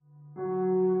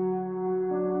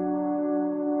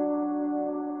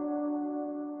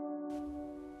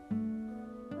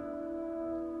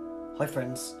Hi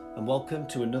friends, and welcome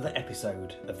to another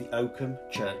episode of the Oakham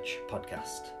Church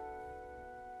podcast.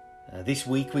 This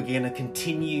week we're going to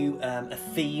continue a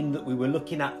theme that we were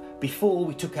looking at before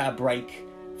we took our break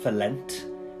for Lent.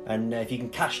 And if you can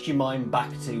cast your mind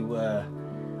back to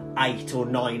 8 or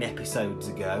 9 episodes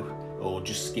ago, or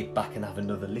just skip back and have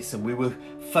another listen, we were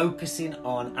focusing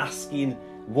on asking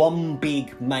one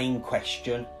big main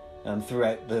question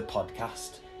throughout the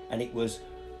podcast, and it was,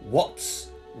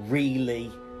 what's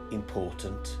really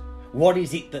important? What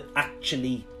is it that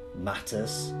actually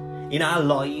matters in our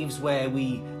lives, where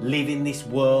we live in this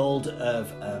world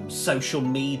of social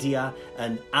media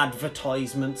and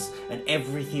advertisements, and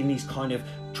everything is kind of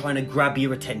trying to grab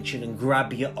your attention and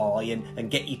grab your eye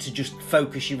and get you to just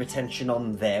focus your attention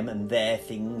on them and their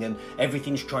thing, and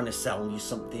everything's trying to sell you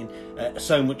something,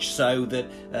 so much so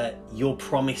that you're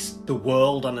promised the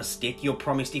world on a stick. You're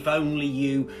promised if only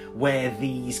you wear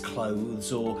these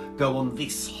clothes, or go on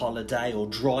this holiday, or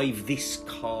drive this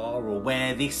car, or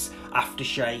wear this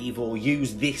aftershave, or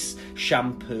use this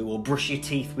shampoo, or brush your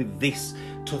teeth with this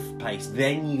toothpaste,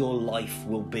 then your life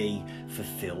will be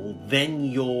fulfilled, then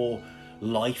your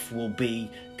life will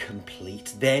be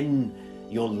complete, then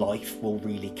your life will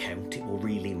really count, it will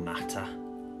really matter.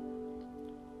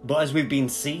 But as we've been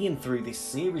seeing through this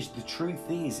series, the truth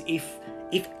is,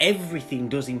 if everything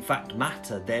does in fact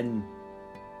matter, then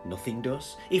nothing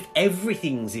does. If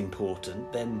everything's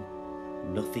important, then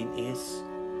nothing is.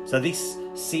 So this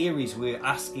series, we're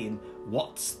asking,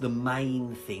 what's the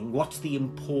main thing? What's the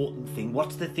important thing?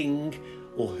 What's the thing,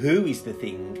 or who is the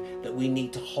thing that we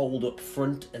need to hold up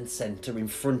front and centre in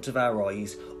front of our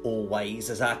eyes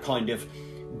always, as our kind of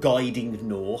guiding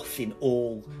north in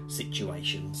all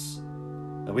situations?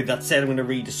 And with that said, I'm going to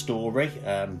read a story.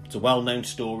 It's a well-known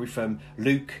story from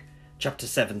Luke chapter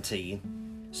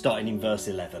 17, starting in verse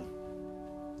 11.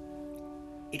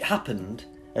 It happened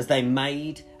as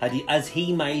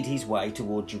he made his way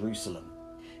toward Jerusalem.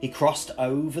 He crossed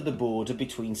over the border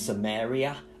between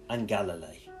Samaria and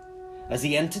Galilee. As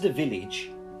he entered a village,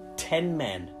 10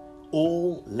 men,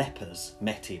 all lepers,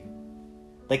 met him.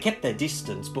 They kept their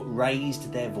distance but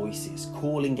raised their voices,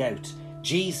 calling out,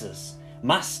 "Jesus,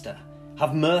 Master,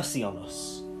 have mercy on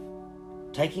us."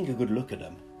 Taking a good look at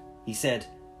them, he said,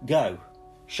 "Go,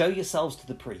 show yourselves to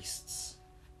the priests."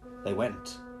 They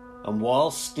went, and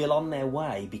while still on their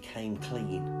way, became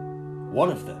clean.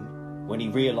 One of them, when he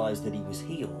realised that he was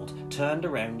healed, turned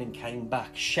around and came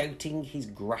back, shouting his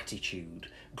gratitude,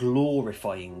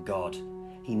 glorifying God.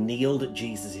 He kneeled at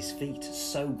Jesus' feet,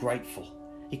 so grateful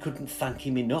he couldn't thank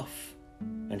him enough,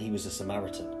 and he was a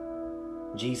Samaritan.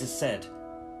 Jesus said,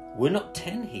 "Were not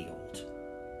 10 healed?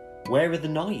 Where are the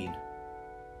 9?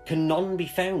 Can none be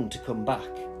found to come back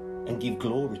and give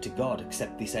glory to God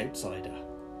except this outsider?"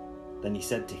 Then he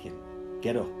said to him,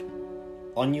 "Get up,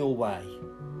 on your way.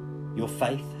 Your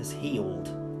faith has healed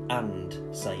and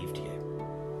saved you."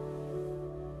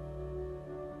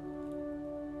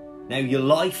 Now, your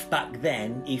life back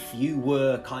then, if you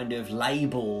were kind of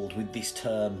labelled with this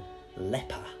term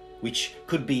leper, which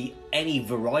could be any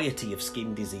variety of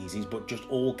skin diseases, but just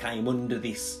all came under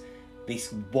this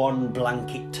one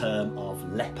blanket term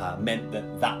of leper, meant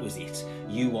that was it.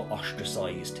 You were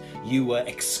ostracised. You were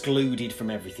excluded from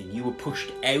everything. You were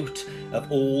pushed out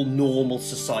of all normal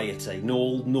society,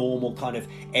 all normal kind of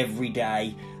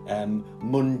everyday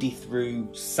Monday through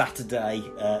Saturday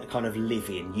kind of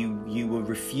living. You were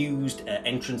refused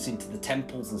entrance into the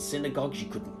temples and synagogues. You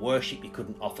couldn't worship, you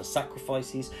couldn't offer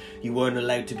sacrifices, you weren't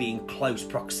allowed to be in close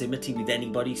proximity with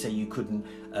anybody, so you couldn't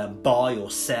buy or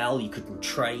sell, you couldn't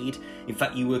trade. In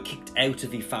fact, you were kicked out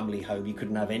of your family home. You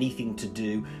couldn't have anything to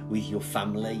do with your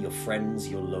family, your friends,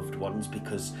 your loved ones,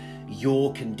 because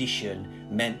your condition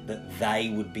meant that they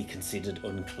would be considered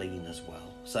unclean as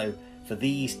well. So for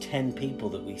these 10 people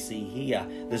that we see here,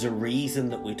 there's a reason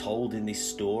that we're told in this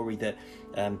story that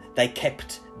they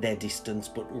kept their distance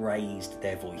but raised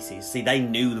their voices. See, they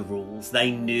knew the rules.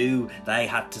 They knew they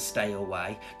had to stay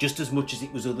away. Just as much as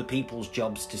it was other people's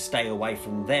jobs to stay away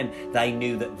from them, they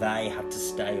knew that they had to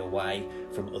stay away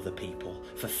from other people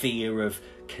for fear of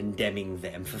condemning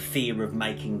them, for fear of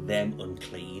making them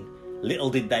unclean.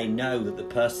 Little did they know that the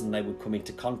person they would come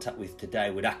into contact with today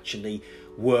would actually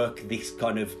work this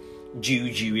kind of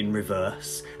juju in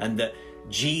reverse, and that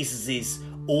Jesus's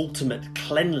ultimate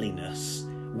cleanliness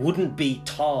wouldn't be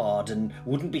tarred and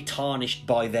wouldn't be tarnished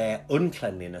by their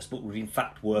uncleanliness, but would in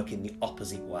fact work in the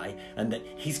opposite way, and that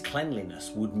his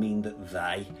cleanliness would mean that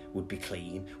they would be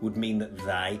clean, would mean that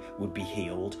they would be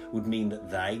healed, would mean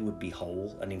that they would be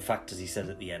whole, and in fact, as he said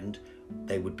at the end,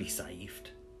 they would be saved.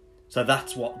 So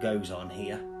that's what goes on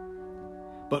here.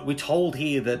 But we're told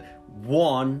here that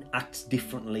one acts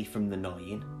differently from the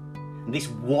 9. And this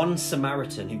one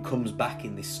Samaritan who comes back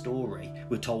in this story,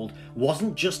 we're told,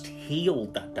 wasn't just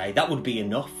healed that day. That would be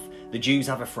enough. The Jews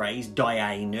have a phrase,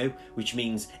 dayenu, which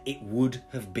means it would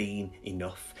have been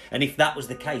enough. And if that was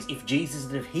the case, if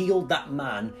Jesus had healed that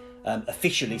man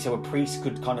officially, so a priest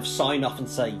could kind of sign off and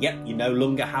say, yep, you no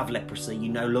longer have leprosy, you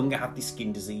no longer have this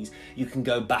skin disease, you can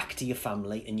go back to your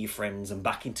family and your friends and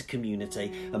back into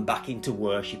community and back into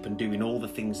worship and doing all the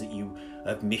things that you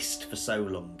have missed for so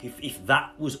long. If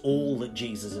that was all that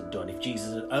Jesus had done, if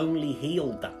Jesus had only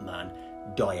healed that man,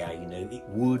 dayenu, it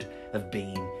would have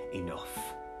been enough.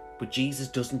 But Jesus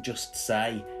doesn't just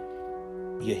say,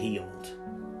 you're healed.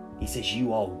 He says,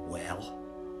 you are well.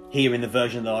 Here in the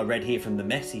version that I read here from the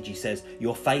Message, he says,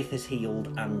 your faith has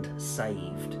healed and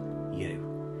saved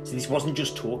you. So this wasn't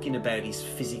just talking about his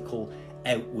physical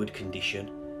outward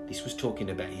condition. This was talking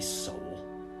about his soul.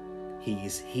 He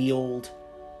is healed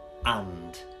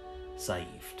and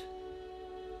saved.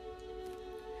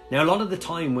 Now, a lot of the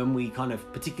time when we kind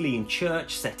of, particularly in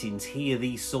church settings, hear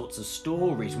these sorts of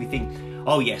stories, we think,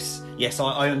 oh yes,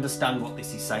 I understand what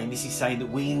this is saying. This is saying that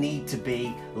we need to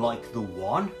be like the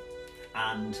 1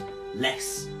 and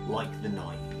less like the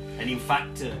 9. And in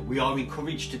fact, we are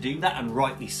encouraged to do that, and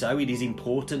rightly so. It is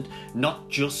important not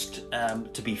just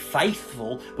to be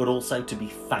faithful, but also to be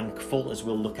thankful, as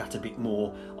we'll look at a bit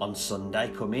more on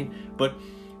Sunday coming. But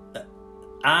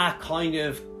our kind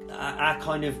of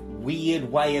weird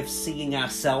way of seeing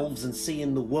ourselves and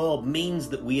seeing the world means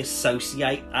that we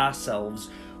associate ourselves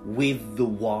with the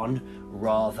 1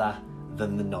 rather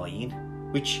than the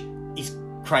 9, which is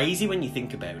crazy when you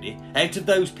think about it. Out of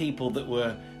those people that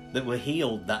were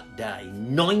healed that day,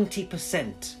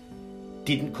 90%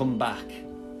 didn't come back,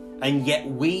 and yet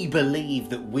we believe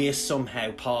that we're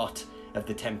somehow part of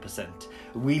the 10%.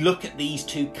 We look at these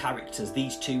two characters,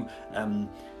 these two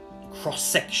cross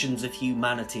sections of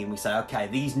humanity, and we say, okay,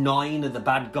 these 9 are the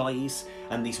bad guys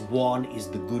and this 1 is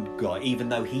the good guy, even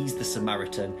though he's the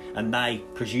Samaritan and they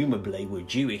presumably were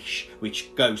Jewish,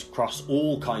 which goes across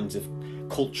all kinds of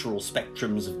cultural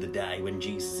spectrums of the day when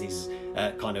Jesus is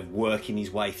kind of working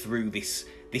his way through this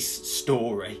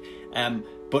story.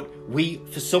 But we,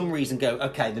 for some reason, go,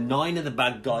 okay, the 9 are the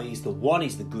bad guys, the 1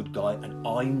 is the good guy, and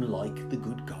I'm like the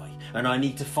good guy. And I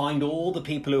need to find all the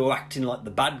people who are acting like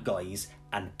the bad guys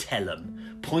and tell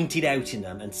them, point it out in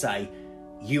them and say,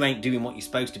 you ain't doing what you're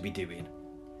supposed to be doing.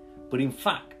 But in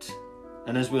fact,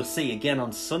 and as we'll see again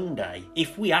on Sunday,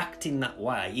 if we act in that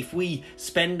way, if we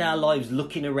spend our lives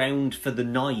looking around for the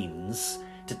 9s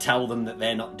to tell them that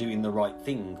they're not doing the right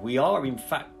thing, we are in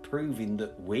fact proving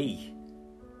that we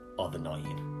are the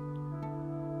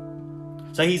 9.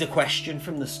 So here's a question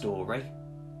from the story.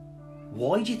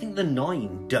 Why do you think the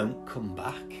 9 don't come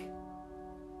back?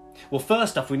 Well,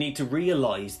 first off, we need to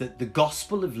realise that the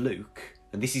Gospel of Luke,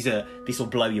 and this will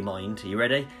blow your mind. Are you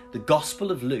ready? The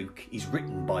Gospel of Luke is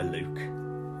written by Luke.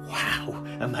 Wow,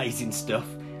 amazing stuff.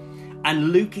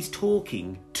 And Luke is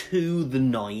talking to the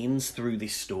 9s through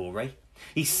this story.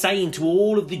 He's saying to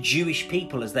all of the Jewish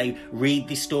people as they read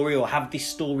this story or have this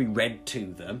story read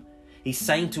to them, he's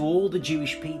saying to all the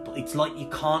Jewish people, it's like you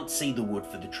can't see the wood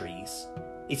for the trees.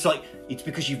 It's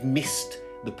because you've missed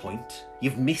the point.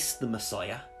 You've missed the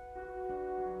Messiah.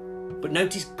 But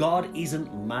notice God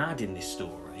isn't mad in this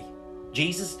story.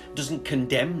 Jesus doesn't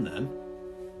condemn them,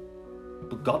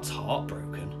 but God's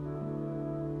heartbroken.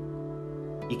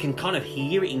 You can kind of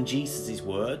hear it in Jesus'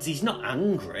 words. He's not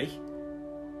angry.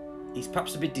 He's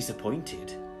perhaps a bit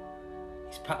disappointed.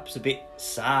 He's perhaps a bit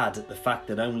sad at the fact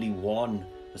that only 1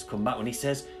 has come back. When he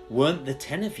says, weren't there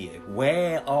 10 of you?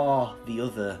 Where are the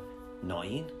other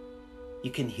 9?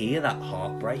 You can hear that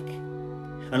heartbreak.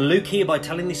 And Luke here, by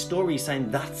telling this story, is saying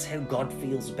that's how God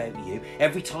feels about you.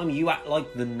 Every time you act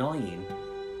like the 9,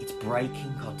 it's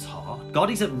breaking God's heart. God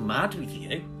isn't mad with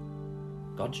you.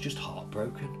 God's just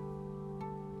heartbroken.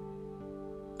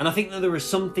 And I think that there are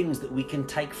some things that we can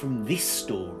take from this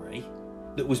story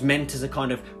that was meant as a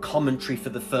kind of commentary for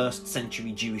the first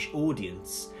century Jewish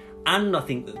audience. And I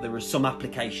think that there are some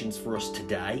applications for us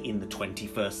today in the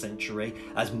 21st century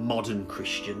as modern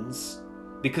Christians.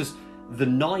 Because the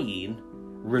 9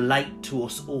 relate to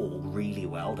us all really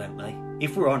well, don't they?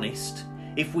 If we're honest,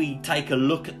 if we take a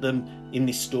look at them in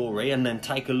this story and then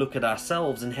take a look at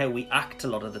ourselves and how we act a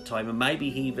lot of the time, and maybe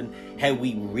even how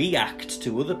we react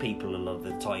to other people a lot of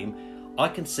the time, I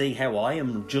can see how I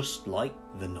am just like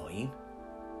the 9.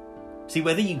 See,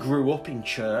 whether you grew up in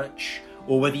church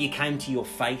or whether you came to your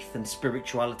faith and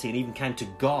spirituality and even came to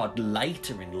God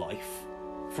later in life,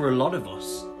 for a lot of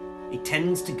us, it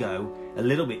tends to go a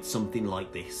little bit something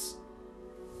like this.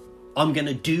 I'm going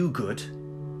to do good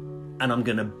and I'm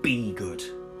going to be good.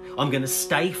 I'm going to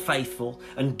stay faithful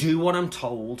and do what I'm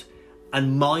told,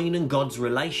 and mine and God's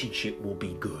relationship will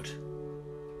be good.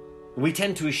 We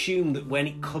tend to assume that when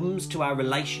it comes to our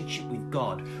relationship with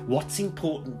God, what's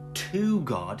important to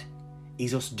God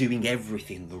is us doing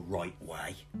everything the right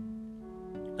way.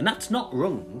 And that's not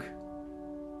wrong.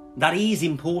 That is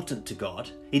important to God.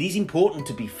 It is important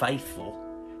to be faithful,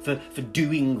 for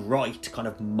doing right kind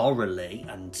of morally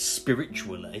and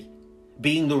spiritually.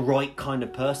 Being the right kind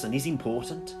of person is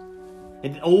important.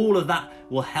 And all of that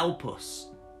will help us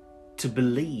to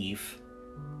believe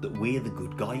that we're the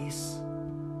good guys,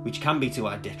 which can be to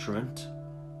our detriment.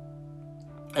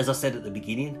 As I said at the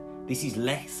beginning, this is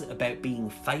less about being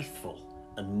faithful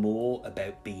and more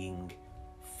about being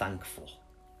thankful.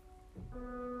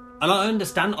 And I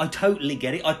understand, I totally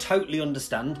get it, I totally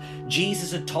understand.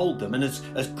 Jesus had told them, and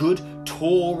as good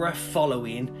Torah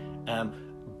following,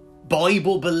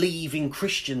 Bible-believing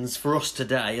Christians for us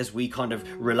today, as we kind of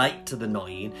relate to the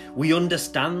 9, we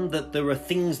understand that there are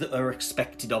things that are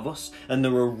expected of us, and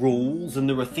there are rules, and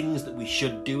there are things that we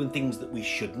should do and things that we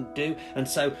shouldn't do. And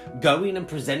so going and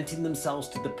presenting themselves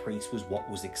to the priest was what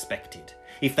was expected.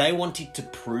 If they wanted to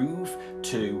prove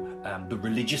to the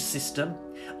religious system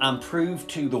and prove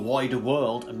to the wider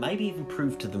world, and maybe even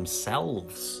prove to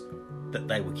themselves that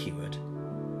they were cured,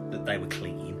 that they were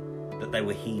clean, that they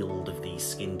were healed of these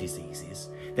skin diseases,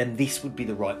 then this would be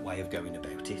the right way of going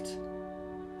about it.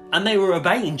 And they were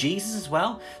obeying Jesus as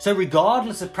well. So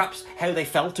regardless of perhaps how they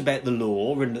felt about the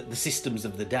law and the systems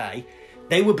of the day,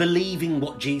 they were believing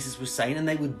what Jesus was saying, and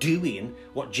they were doing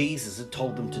what Jesus had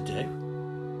told them to do.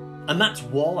 And that's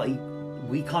why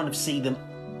we kind of see them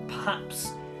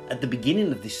perhaps at the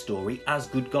beginning of this story as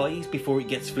good guys before it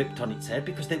gets flipped on its head,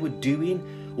 because they were doing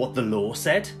what the law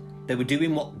said. They were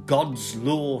doing what God's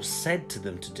law said to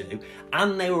them to do,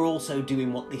 and they were also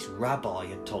doing what this rabbi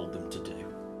had told them to do.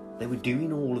 They were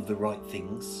doing all of the right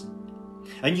things.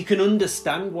 And you can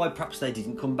understand why perhaps they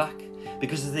didn't come back,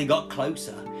 because as they got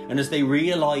closer and as they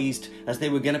realised as they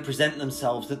were going to present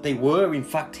themselves that they were in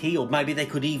fact healed, maybe they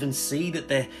could even see that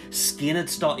their skin had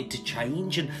started to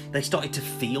change and they started to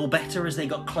feel better as they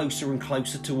got closer and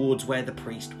closer towards where the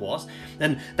priest was.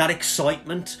 And that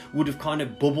excitement would have kind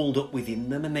of bubbled up within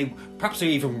them, and they perhaps were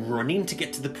even running to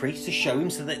get to the priest to show him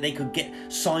so that they could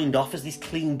get signed off as this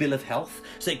clean bill of health,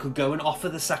 so they could go and offer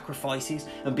the sacrifices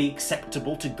and be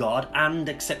acceptable to God and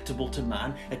acceptable to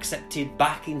man, accepted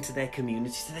back into their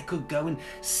community, so they could go and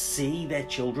see their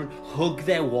children, hug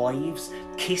their wives,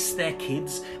 kiss their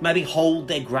kids, maybe hold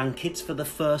their grandkids for the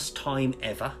first time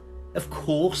ever. Of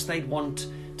course they'd want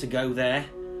to go there.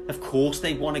 Of course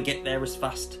they'd want to get there as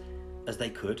fast as they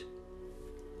could.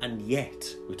 And yet,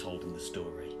 we're told in the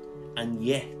story, and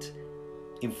yet,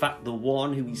 in fact, the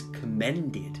one who is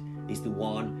commended is the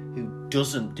one who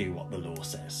doesn't do what the law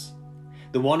says.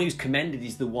 The one who's commended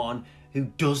is the one who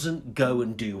doesn't go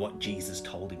and do what Jesus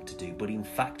told him to do, but in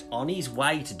fact, on his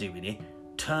way to doing it,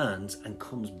 turns and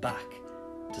comes back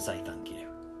to say thank you.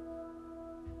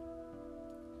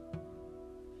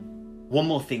 One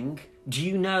more thing. Do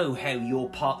you know how you're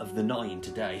part of the 9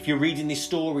 today? If you're reading this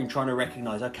story and trying to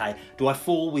recognise, okay, do I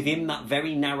fall within that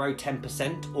very narrow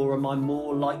 10%, or am I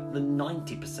more like the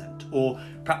 90%? Or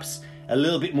perhaps a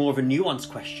little bit more of a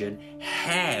nuanced question,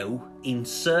 how in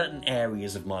certain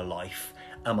areas of my life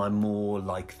am I more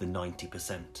like the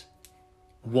 90%?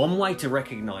 One way to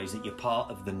recognise that you're part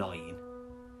of the 9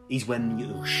 is when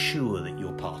you're sure that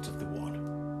you're part of the 1.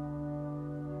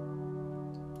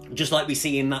 Just like we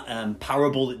see in that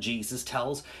parable that Jesus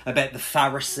tells about the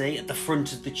Pharisee at the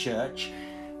front of the church,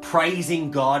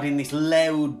 praising God in this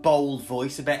loud, bold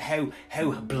voice about how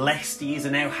blessed he is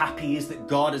and how happy he is that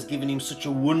God has given him such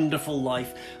a wonderful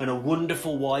life and a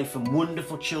wonderful wife and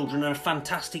wonderful children and a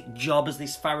fantastic job as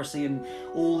this Pharisee and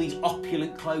all these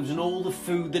opulent clothes and all the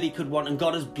food that he could want, and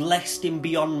God has blessed him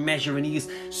beyond measure, and he is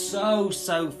so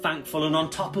thankful. And on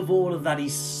top of all of that,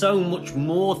 he's so much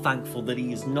more thankful that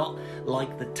he is not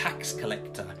like the tax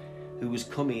collector who was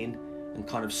come in and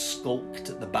kind of skulked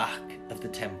at the back of the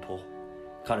temple,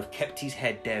 kind of kept his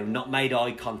head down, not made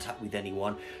eye contact with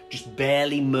anyone, just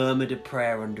barely murmured a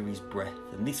prayer under his breath.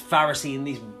 And this Pharisee, in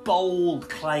this bold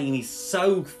claim, is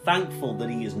so thankful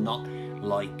that he is not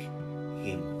like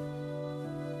him.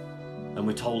 And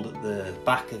we're told at the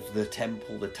back of the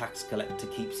temple, the tax collector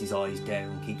keeps his eyes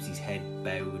down, keeps his head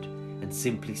bowed, and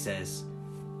simply says,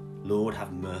 "Lord,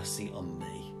 have mercy on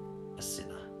me, a sinner."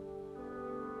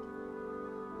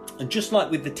 And just like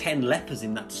with the 10 lepers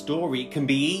in that story, it can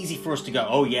be easy for us to go,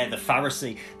 oh yeah, the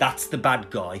Pharisee, that's the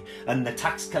bad guy. And the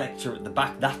tax collector at the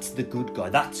back, that's the good guy.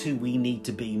 That's who we need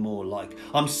to be more like.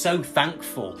 I'm so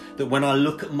thankful that when I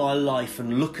look at my life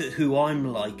and look at who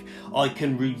I'm like, I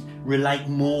can relate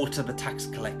more to the tax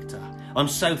collector. I'm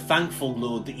so thankful,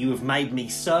 Lord, that you have made me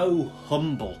so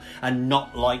humble and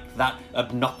not like that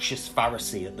obnoxious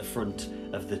Pharisee at the front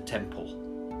of the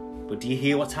temple. But do you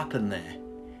hear what's happened there?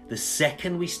 The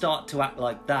second we start to act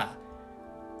like that,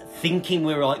 thinking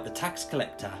we're like the tax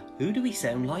collector, who do we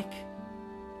sound like?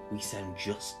 We sound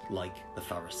just like the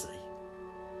Pharisee.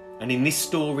 And in this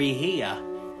story here,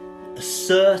 a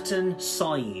certain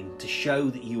sign to show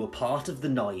that you are part of the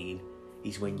 9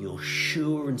 is when you're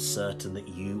sure and certain that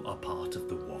you are part of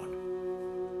the 1.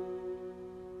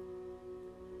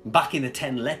 Back in the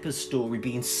 10 lepers story,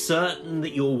 being certain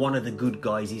that you're one of the good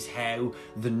guys is how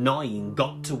the 9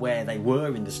 got to where they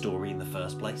were in the story in the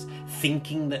first place,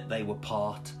 thinking that they were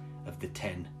part of the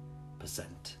 10%.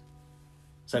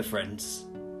 So friends,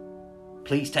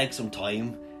 please take some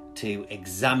time to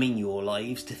examine your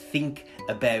lives, to think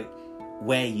about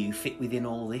where you fit within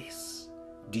all this.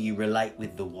 Do you relate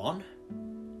with the 1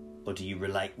 or do you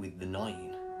relate with the 9?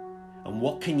 And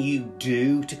what can you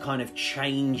do to kind of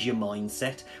change your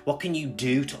mindset? What can you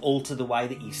do to alter the way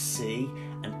that you see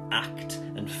and act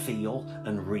and feel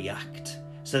and react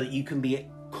so that you can be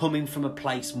coming from a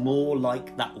place more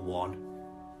like that 1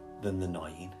 than the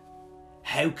 9?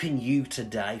 How can you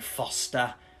today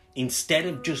foster, instead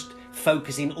of just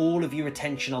focusing all of your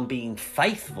attention on being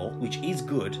faithful, which is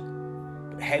good,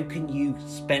 but how can you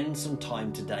spend some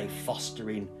time today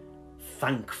fostering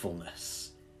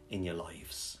thankfulness in your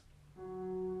lives?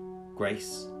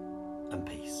 Grace and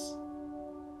peace.